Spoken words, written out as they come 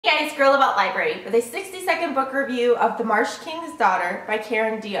Hey guys, Girl About Library with a 60-second book review of The Marsh King's Daughter by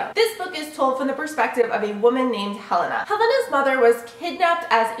Dionne. This book is told from the perspective of a woman named Helena. Helena's mother was kidnapped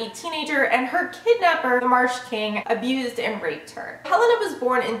as a teenager and her kidnapper, the Marsh King, abused and raped her. Helena was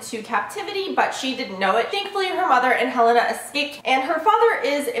born into captivity, but she didn't know it. Thankfully, her mother and Helena escaped and her father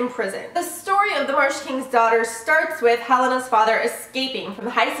is imprisoned. The story of The Marsh King's Daughter starts with Helena's father escaping from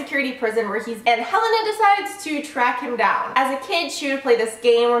the high security prison where he's and Helena decides to track him down. As a kid, she would play this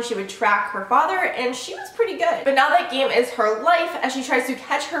game where she would track her father, and she was pretty good. But now that game is her life as she tries to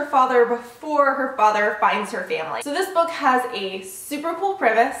catch her father before her father finds her family. So this book has a super cool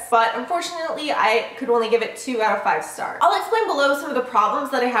premise, but unfortunately I could only give it 2 out of 5 stars. I'll explain below some of the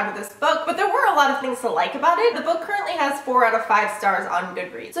problems that I had with this book, but there were a lot of things to like about it. The book currently has 4 out of 5 stars on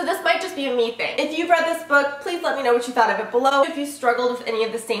Goodreads. So this might just be a me thing. If you've read this book, please let me know what you thought of it below, if you struggled with any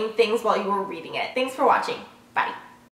of the same things while you were reading it. Thanks for watching. Bye.